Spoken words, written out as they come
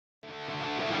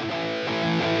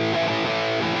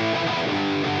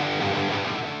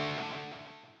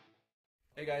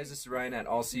guys, this is Ryan at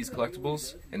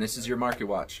AllCsCollectibles, and this is your Market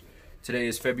Watch. Today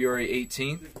is February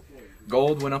 18th.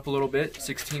 Gold went up a little bit,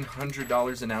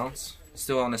 $1,600 an ounce,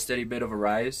 still on a steady bit of a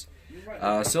rise.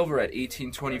 Silver at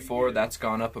 $18.24, that's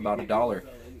gone up about $1.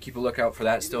 Keep a lookout for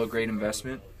that, still a great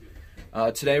investment.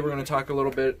 Today we're going to talk a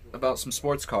little bit about some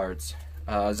sports cards.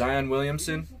 Zion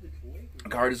Williamson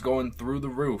card is going through the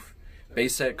roof.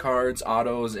 Base set cards,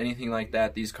 autos, anything like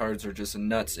that, these cards are just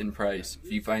nuts in price.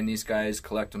 If you find these guys,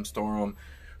 collect them, store them.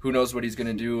 Who knows what he's going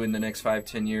to do in the next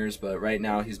 5-10 years, but right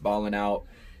now he's balling out.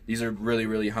 These are really,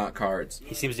 really hot cards.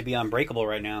 He seems to be unbreakable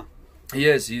right now. He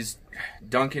is. He's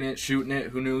dunking it, shooting it.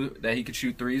 Who knew that he could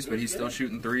shoot threes, but he's still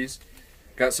shooting threes.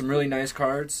 Got some really nice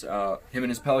cards. Him and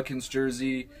his Pelicans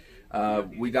jersey.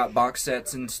 We got box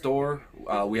sets in store.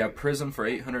 We have Prism for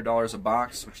 $800 a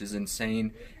box, which is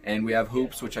insane. And we have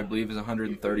Hoops, which I believe is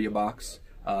 $130 a box.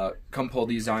 Come pull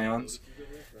these Zions.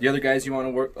 The other guys you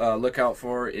want to look out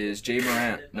for is Jay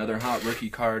Morant, another hot rookie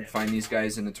card. Find these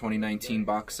guys in the 2019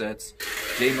 box sets.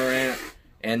 Jay Morant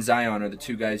and Zion are the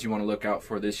two guys you want to look out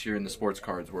for this year in the sports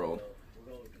cards world.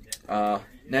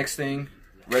 Next thing,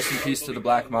 rest in peace to the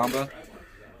Black Mamba.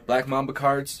 Black Mamba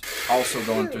cards also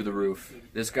going through the roof.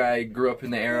 This guy grew up in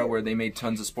the era where they made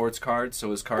tons of sports cards, so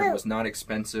his card was not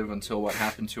expensive until what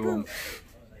happened to him.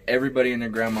 Everybody and their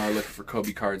grandma are looking for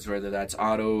Kobe cards, whether that's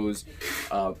autos,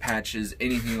 patches,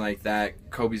 anything like that.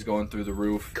 Kobe's going through the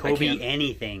roof. Kobe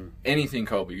anything. Anything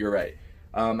Kobe, you're right.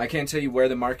 I can't tell you where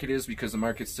the market is because the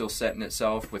market's still setting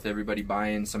itself with everybody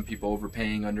buying, some people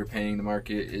overpaying, underpaying. The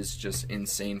market is just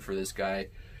insane for this guy.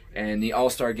 And the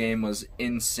All-Star game was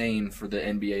insane for the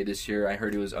NBA this year. I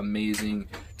heard it was amazing.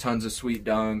 Tons of sweet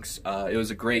dunks. It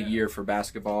was a great year for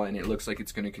basketball, and it looks like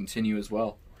it's going to continue as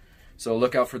well. So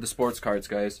look out for the sports cards,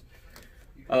 guys.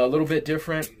 A little bit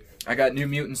different. I got New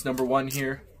Mutants #1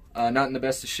 here. Not in the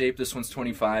best of shape. This one's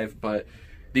 25, but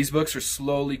these books are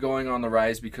slowly going on the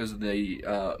rise because of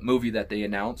the movie that they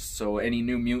announced. So any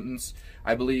New Mutants,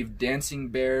 I believe Dancing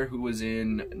Bear, who was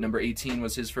in #18,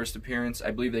 was his first appearance.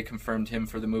 I believe they confirmed him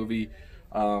for the movie.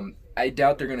 I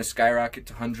doubt they're going to skyrocket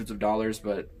to hundreds of dollars,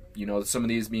 but you know, some of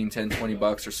these being 10-20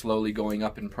 bucks are slowly going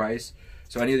up in price.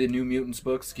 So any of the New Mutants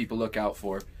books, keep a lookout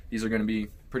for. These are going to be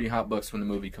pretty hot books when the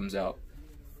movie comes out.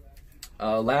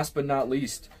 Last but not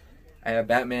least, I have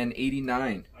Batman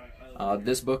 '89.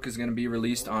 This book is going to be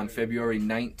released on February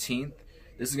 19th.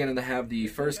 This is going to have the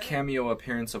first cameo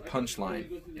appearance of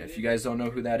Punchline. If you guys don't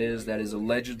know who that is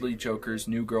allegedly Joker's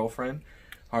new girlfriend.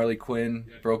 Harley Quinn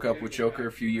broke up with Joker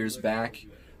a few years back.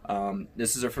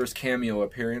 This is her first cameo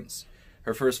appearance.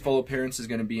 Her first full appearance is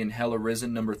going to be in Hell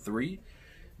Arisen #3.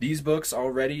 These books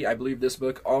already, I believe this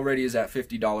book already is at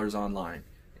 $50 online.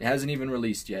 It hasn't even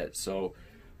released yet, so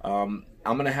I'm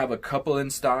going to have a couple in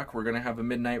stock. We're going to have a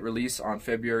midnight release on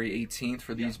February 18th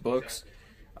for these books,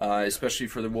 especially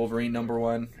for the Wolverine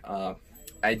 #1.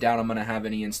 I doubt I'm going to have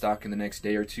any in stock in the next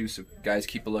day or two, so guys,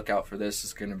 keep a lookout for this.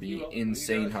 It's going to be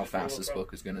insane how fast this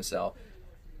book is going to sell.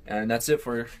 And that's it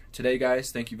for today, guys.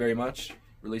 Thank you very much.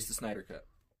 Release the Snyder Cut.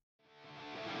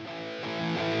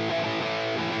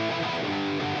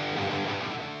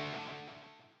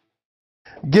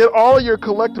 Get all your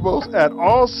collectibles at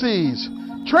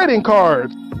AllCs. Trading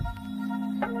cards,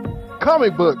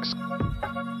 comic books,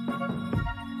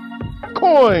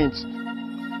 coins.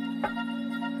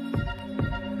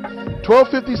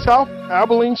 1250 South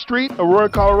Abilene Street, Aurora,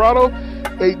 Colorado,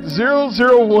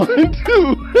 80012.